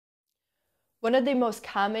One of the most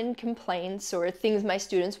common complaints or things my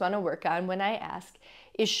students want to work on when I ask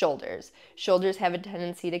is shoulders. Shoulders have a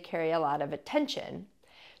tendency to carry a lot of attention.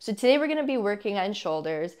 So today we're going to be working on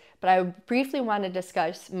shoulders, but I briefly want to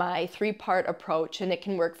discuss my three-part approach, and it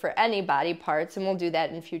can work for any body parts, and we'll do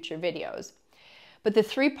that in future videos. But the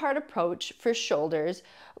three-part approach for shoulders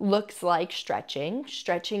looks like stretching.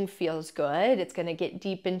 Stretching feels good. It's going to get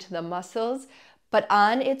deep into the muscles, but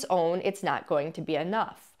on its own, it's not going to be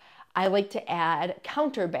enough. I like to add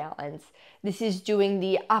counterbalance. This is doing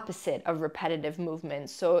the opposite of repetitive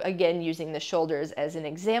movements. So again, using the shoulders as an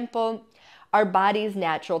example, our body's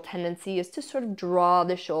natural tendency is to sort of draw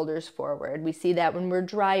the shoulders forward. We see that when we're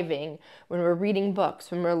driving, when we're reading books,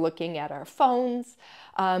 when we're looking at our phones,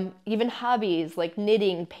 even hobbies like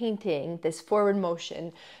knitting, painting, this forward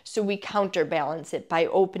motion. So we counterbalance it by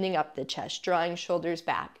opening up the chest, drawing shoulders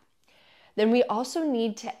back. Then we also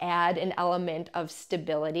need to add an element of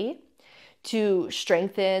stability to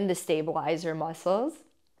strengthen the stabilizer muscles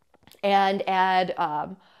and add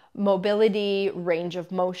mobility, range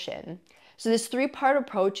of motion. So this three-part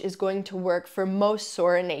approach is going to work for most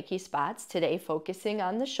sore and achy spots, today focusing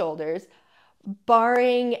on the shoulders,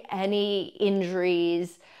 barring any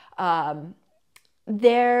injuries.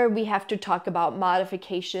 There we have to talk about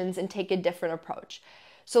modifications and take a different approach.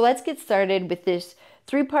 So let's get started with this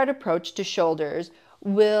three-part approach to shoulders.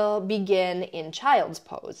 We'll begin in child's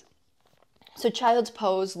pose. So child's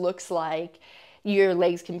pose looks like your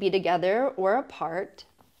legs can be together or apart,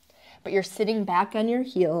 but you're sitting back on your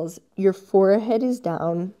heels, your forehead is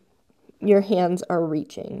down, your hands are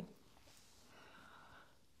reaching.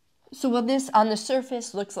 So while this on the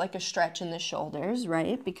surface looks like a stretch in the shoulders,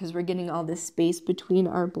 right, because we're getting all this space between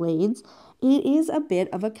our blades, it is a bit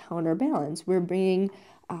of a counterbalance. We're bringing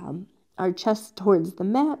our chest towards the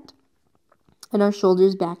mat and our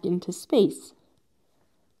shoulders back into space.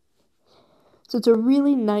 So it's a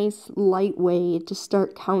really nice, light way to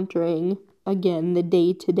start countering, again, the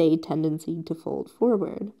day-to-day tendency to fold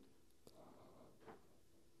forward.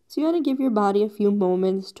 So you want to give your body a few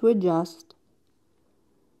moments to adjust.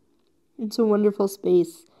 It's a wonderful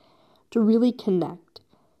space to really connect.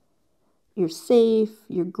 You're safe,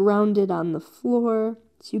 you're grounded on the floor,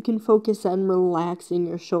 so you can focus on relaxing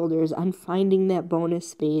your shoulders, on finding that bonus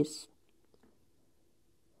space.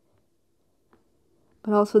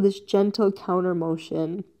 But also this gentle counter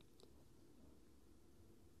motion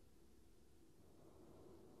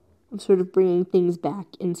of sort of bringing things back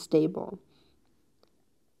in stable.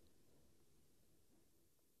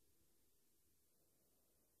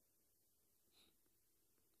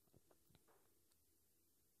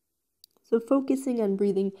 So focusing on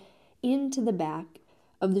breathing into the back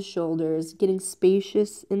of the shoulders, getting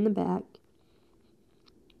spacious in the back,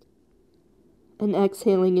 and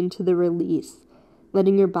exhaling into the release,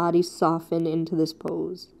 letting your body soften into this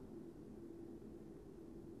pose.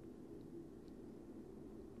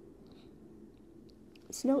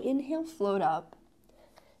 So now inhale, float up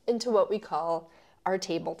into what we call our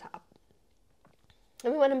tabletop.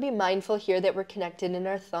 And we want to be mindful here that we're connected in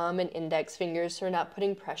our thumb and index fingers, so we're not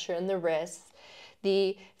putting pressure in the wrists.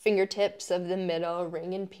 The fingertips of the middle,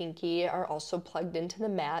 ring and pinky, are also plugged into the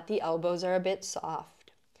mat. The elbows are a bit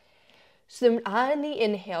soft. So on the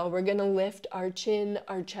inhale, we're going to lift our chin,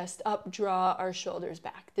 our chest up, draw our shoulders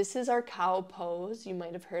back. This is our cow pose. You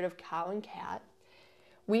might have heard of cow and cat.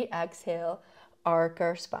 We exhale, arc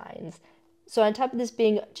our spines. So on top of this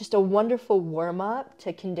being just a wonderful warm-up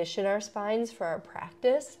to condition our spines for our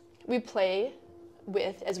practice, we play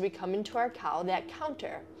with, as we come into our cow, that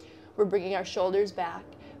counter. We're bringing our shoulders back,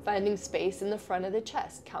 finding space in the front of the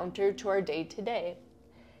chest, counter to our day-to-day.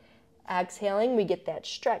 Exhaling, we get that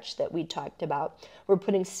stretch that we talked about. We're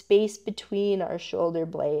putting space between our shoulder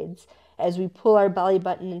blades as we pull our belly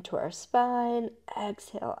button into our spine.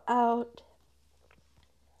 Exhale out.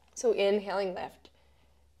 So inhaling, lift.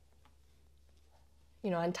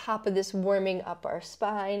 On top of this warming up our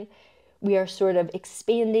spine, we are sort of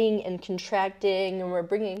expanding and contracting, and we're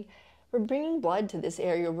bringing blood to this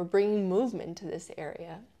area. We're bringing movement to this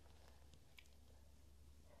area.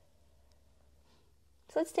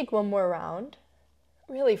 So let's take one more round,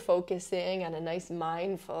 really focusing on a nice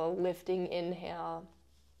mindful lifting inhale.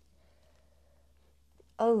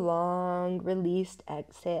 A long released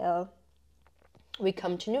exhale. We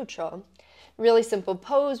come to neutral. Really simple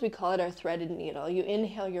pose, we call it our threaded needle. You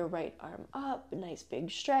inhale your right arm up, a nice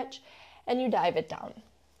big stretch, and you dive it down.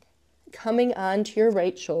 Coming onto your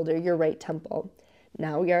right shoulder, your right temple.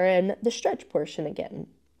 Now we are in the stretch portion again.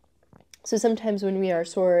 So sometimes when we are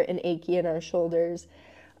sore and achy in our shoulders,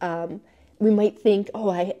 we might think,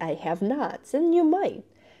 oh, I have knots, and you might.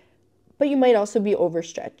 But you might also be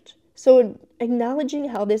overstretched. So acknowledging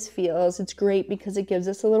how this feels, it's great because it gives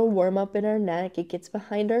us a little warm up in our neck. It gets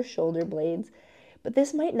behind our shoulder blades. But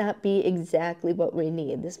this might not be exactly what we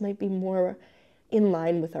need. This might be more in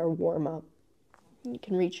line with our warm up. You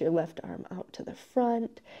can reach your left arm out to the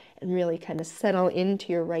front and really kind of settle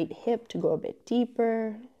into your right hip to go a bit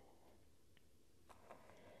deeper.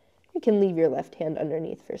 You can leave your left hand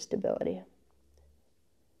underneath for stability.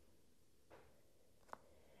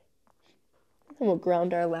 And we'll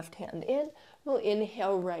ground our left hand in. We'll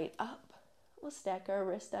inhale right up. We'll stack our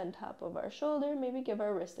wrist on top of our shoulder, maybe give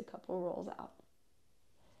our wrist a couple rolls out.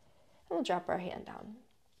 And we'll drop our hand down.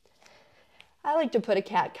 I like to put a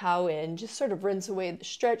cat-cow in, just sort of rinse away the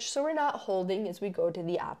stretch so we're not holding as we go to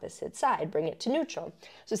the opposite side. Bring it to neutral.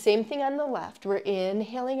 So same thing on the left. We're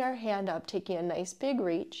inhaling our hand up, taking a nice big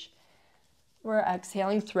reach. We're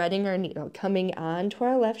exhaling, threading our needle, coming onto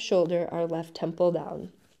our left shoulder, our left temple down.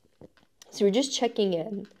 So we're just checking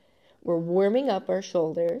in. We're warming up our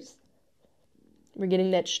shoulders. We're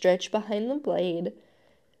getting that stretch behind the blade.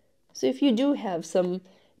 So if you do have some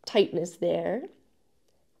tightness there,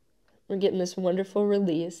 we're getting this wonderful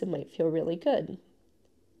release. It might feel really good.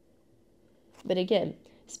 But again,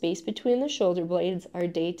 space between the shoulder blades, our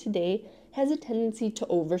day-to-day, has a tendency to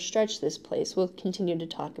overstretch this place. We'll continue to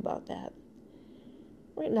talk about that.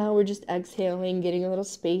 Right now, we're just exhaling, getting a little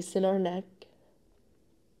space in our neck.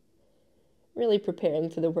 Really preparing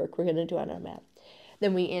for the work we're going to do on our mat.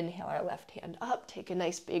 Then we inhale our left hand up, take a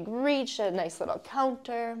nice big reach, a nice little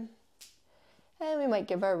counter. And we might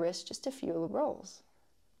give our wrist just a few rolls.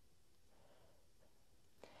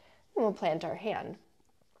 And we'll plant our hand.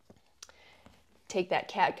 Take that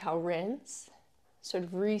cat-cow rinse, sort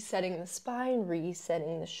of resetting the spine,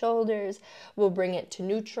 resetting the shoulders. We'll bring it to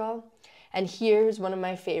neutral. And here's one of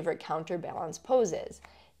my favorite counterbalance poses.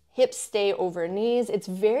 Hips stay over knees. It's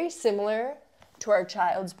very similar to our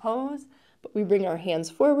child's pose, but we bring our hands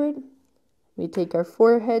forward. We take our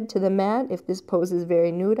forehead to the mat if this pose is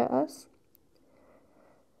very new to us,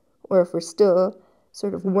 or if we're still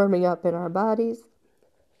sort of warming up in our bodies.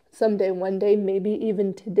 Someday, one day, maybe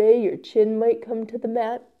even today, your chin might come to the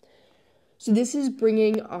mat. So this is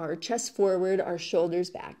bringing our chest forward, our shoulders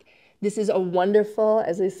back. This is a wonderful,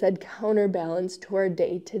 as I said, counterbalance to our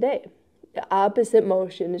day-to-day. The opposite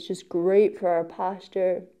motion is just great for our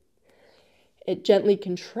posture. It gently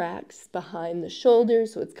contracts behind the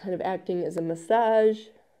shoulders, so it's kind of acting as a massage.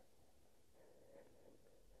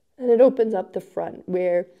 And it opens up the front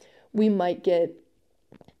where we might get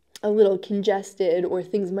a little congested or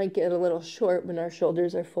things might get a little short when our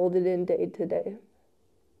shoulders are folded in day to day.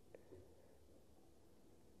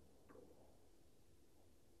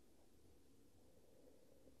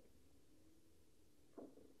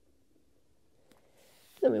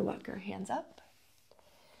 Then we walk our hands up,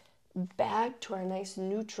 back to our nice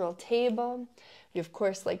neutral table. We, of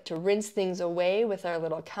course, like to rinse things away with our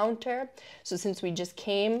little counter. So since we just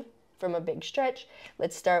came from a big stretch,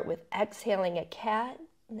 let's start with exhaling a cat.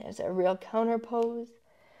 There's our real counter pose.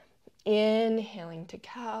 Inhaling to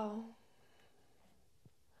cow.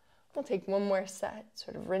 We'll take one more set,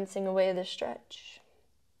 sort of rinsing away the stretch.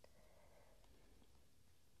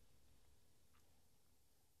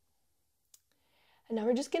 And now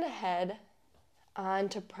we're just going to head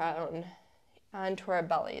onto prone, onto our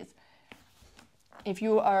bellies. If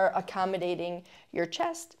you are accommodating your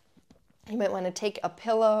chest, you might want to take a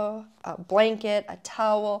pillow, a blanket, a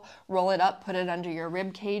towel, roll it up, put it under your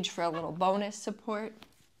rib cage for a little bonus support.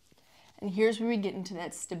 And here's where we get into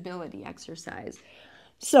that stability exercise.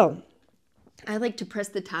 So I like to press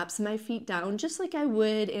the tops of my feet down just like I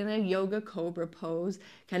would in a yoga cobra pose,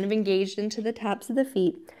 kind of engaged into the tops of the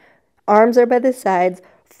feet. Arms are by the sides,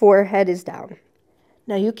 forehead is down.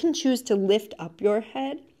 Now you can choose to lift up your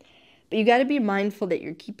head, but you got to be mindful that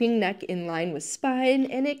you're keeping neck in line with spine,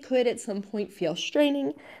 and it could at some point feel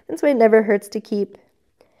straining. That's why it never hurts to keep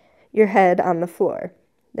your head on the floor.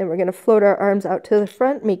 Then we're going to float our arms out to the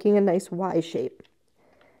front, making a nice Y shape.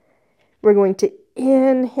 We're going to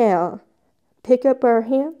inhale, pick up our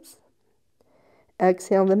hands,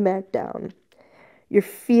 exhale them back down. You're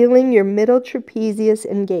feeling your middle trapezius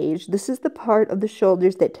engaged. This is the part of the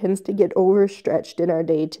shoulders that tends to get overstretched in our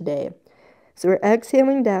day-to-day. So we're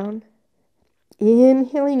exhaling down,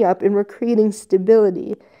 inhaling up, and we're creating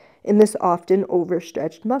stability in this often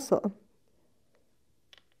overstretched muscle.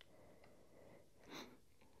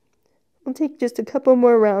 We'll take just a couple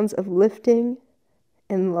more rounds of lifting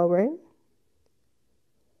and lowering.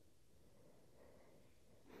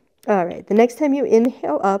 All right, the next time you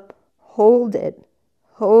inhale up, hold it,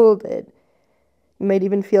 hold it. You might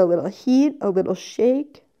even feel a little heat, a little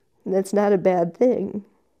shake, and that's not a bad thing.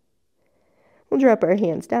 We'll drop our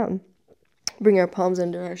hands down. Bring our palms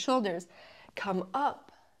under our shoulders. Come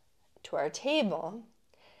up to our table.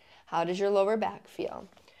 How does your lower back feel?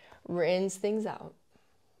 Rinse things out.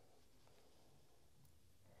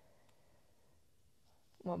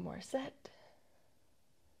 One more set.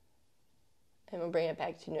 And we'll bring it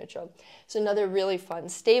back to neutral. So another really fun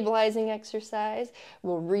stabilizing exercise.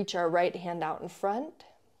 We'll reach our right hand out in front.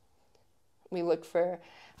 We look for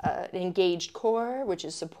an engaged core, which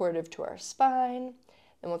is supportive to our spine.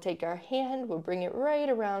 Then we'll take our hand, we'll bring it right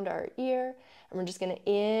around our ear, and we're just going to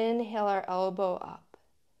inhale our elbow up.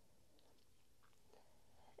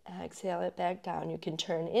 Exhale it back down. You can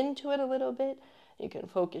turn into it a little bit. You can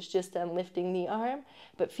focus just on lifting the arm,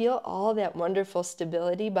 but feel all that wonderful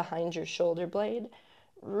stability behind your shoulder blade.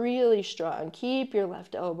 Really strong. Keep your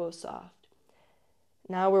left elbow soft.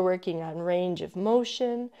 Now we're working on range of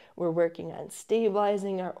motion. We're working on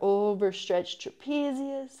stabilizing our overstretched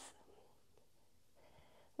trapezius.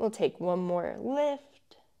 We'll take one more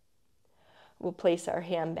lift. We'll place our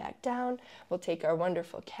hand back down. We'll take our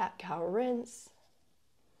wonderful cat-cow rinse.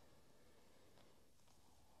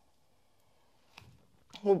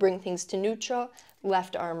 We'll bring things to neutral.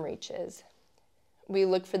 Left arm reaches. We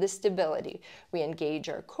look for the stability. We engage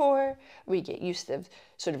our core. We get used to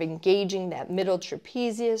sort of engaging that middle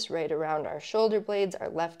trapezius right around our shoulder blades.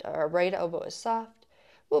 Our right elbow is soft.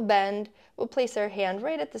 We'll bend. We'll place our hand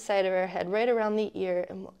right at the side of our head, right around the ear,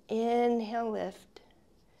 and we'll inhale, lift.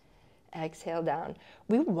 Exhale down.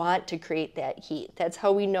 We want to create that heat. That's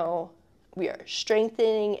how we know we are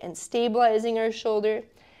strengthening and stabilizing our shoulder.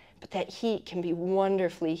 But that heat can be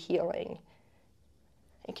wonderfully healing.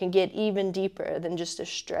 It can get even deeper than just a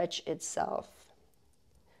stretch itself.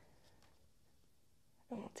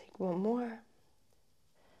 And we'll take one more.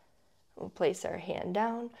 We'll place our hand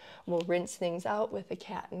down. We'll rinse things out with a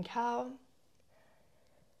cat and cow.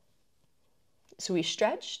 So we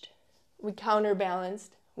stretched, we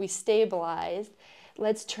counterbalanced, we stabilized.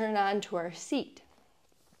 Let's turn on to our seat.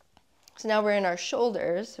 So now we're in our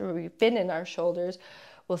shoulders, or we've been in our shoulders.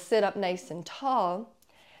 We'll sit up nice and tall.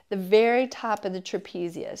 The very top of the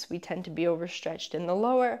trapezius, we tend to be overstretched in the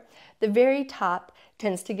lower. The very top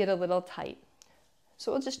tends to get a little tight.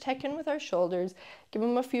 So we'll just check in with our shoulders, give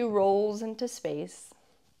them a few rolls into space,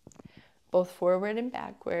 both forward and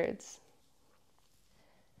backwards.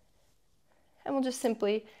 And we'll just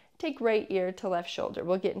simply take right ear to left shoulder.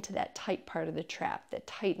 We'll get into that tight part of the trap that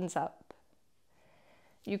tightens up.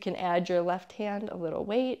 You can add your left hand a little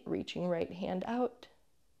weight, reaching right hand out.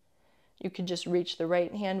 You could just reach the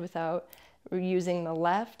right hand without using the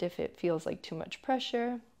left if it feels like too much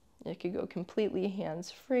pressure. You could go completely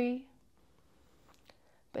hands-free,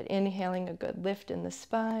 but inhaling a good lift in the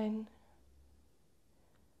spine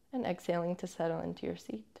and exhaling to settle into your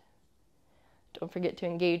seat. Don't forget to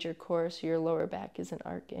engage your core so your lower back isn't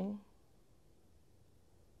arcing.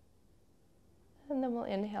 And then we'll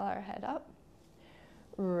inhale our head up,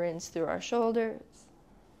 rinse through our shoulders.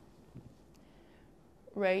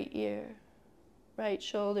 Right ear, right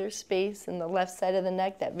shoulder, space in the left side of the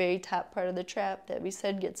neck, that very top part of the trap that we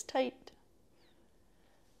said gets tight.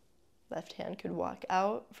 Left hand could walk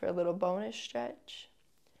out for a little bonus stretch.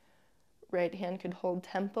 Right hand could hold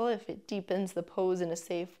temple if it deepens the pose in a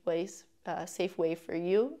safe way for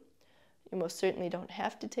you. You most certainly don't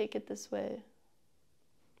have to take it this way.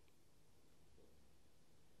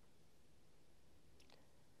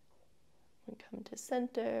 We come to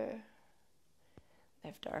center.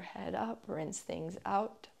 Lift our head up, rinse things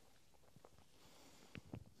out.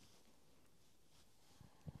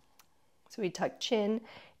 So we tuck chin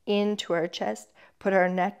into our chest, put our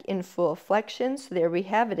neck in full flexion. So there we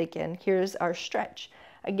have it again. Here's our stretch.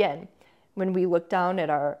 Again, when we look down at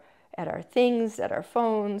our things, at our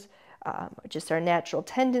phones, just our natural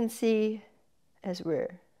tendency as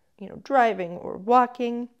we're driving or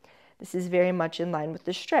walking, this is very much in line with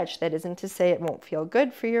the stretch. That isn't to say it won't feel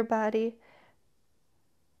good for your body.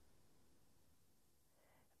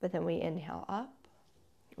 But then we inhale up,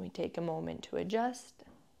 we take a moment to adjust,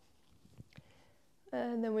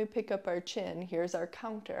 and then we pick up our chin. Here's our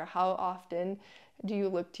counter. How often do you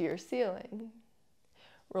look to your ceiling?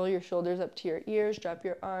 Roll your shoulders up to your ears, drop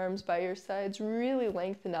your arms by your sides, really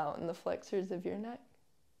lengthen out in the flexors of your neck.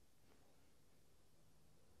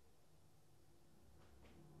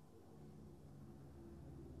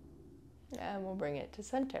 And we'll bring it to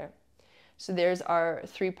center. So there's our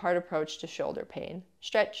three-part approach to shoulder pain.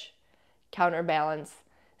 Stretch, counterbalance,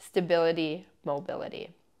 stability, mobility.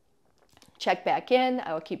 Check back in.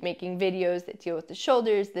 I will keep making videos that deal with the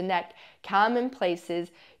shoulders, the neck, common places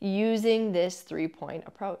using this three-point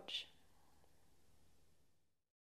approach.